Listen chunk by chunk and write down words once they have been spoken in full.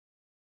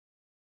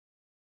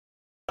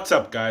What's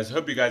up, guys?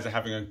 Hope you guys are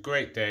having a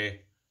great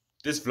day.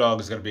 This vlog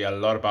is going to be a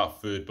lot about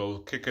food, but we'll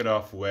kick it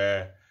off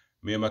where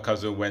me and my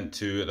cousin went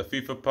to the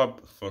FIFA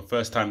for the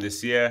first time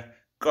this year.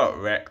 Got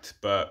wrecked,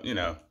 but you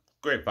know,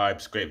 great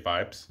vibes, great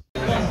vibes.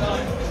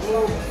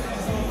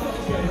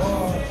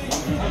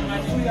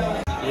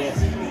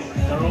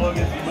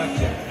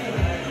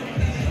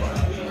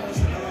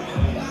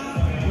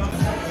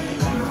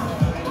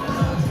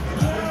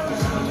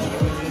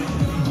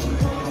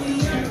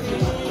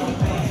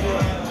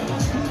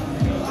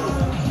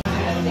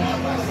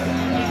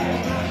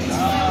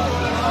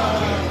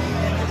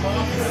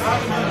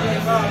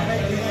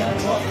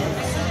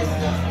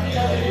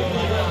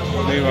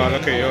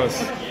 Look at yours.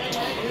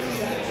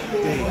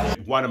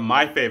 One of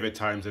my favorite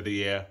times of the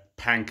year,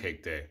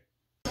 Pancake Day.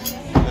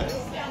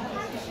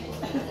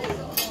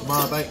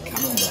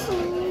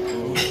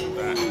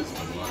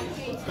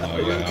 Oh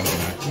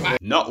yeah,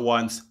 not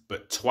once,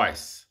 but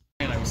twice.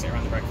 Like we sit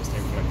around the breakfast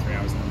table for like 3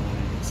 hours in the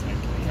morning. It's like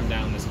you come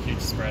down, there's a huge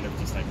spread of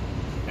just like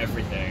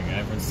everything, and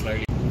everyone's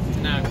slowly.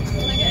 Now,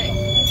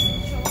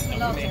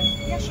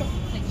 Okay. Yeah, sure.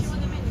 Thank you.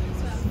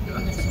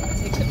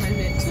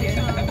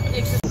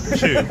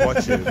 Chew,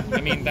 what chew?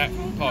 I mean that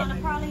pot.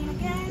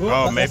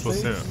 Oh, maple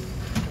syrup.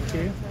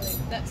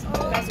 That's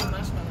all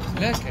marshmallows.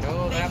 Look at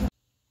all that.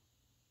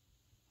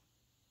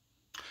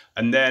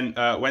 And then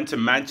went to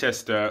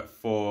Manchester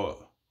for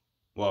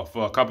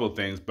a couple of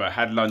things, but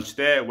had lunch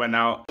there, went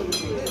out.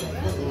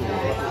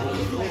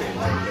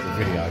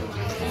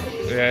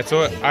 Yeah, it's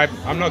all,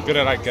 I'm not good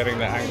at like getting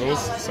the angles,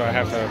 so I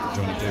have to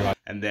do like.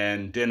 And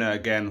then dinner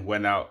again,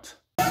 went out.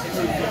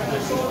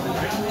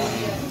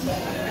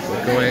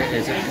 Go away,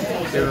 is it?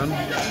 Yeah,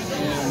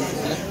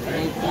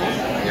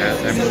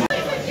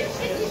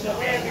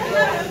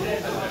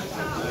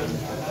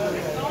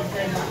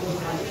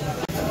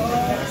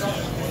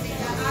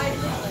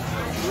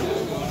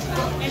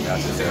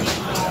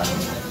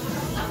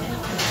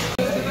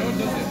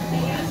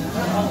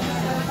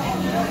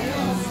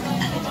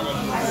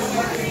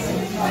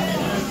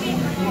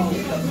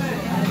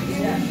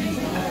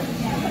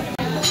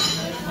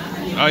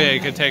 Oh yeah,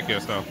 you can take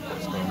yourself.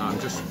 no,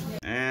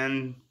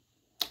 And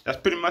that's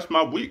pretty much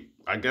my week.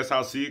 I guess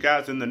I'll see you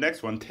guys in the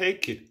next one.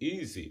 Take it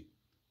easy.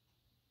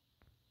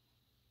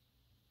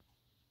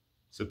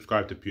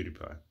 Subscribe to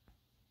PewDiePie.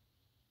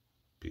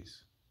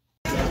 Peace.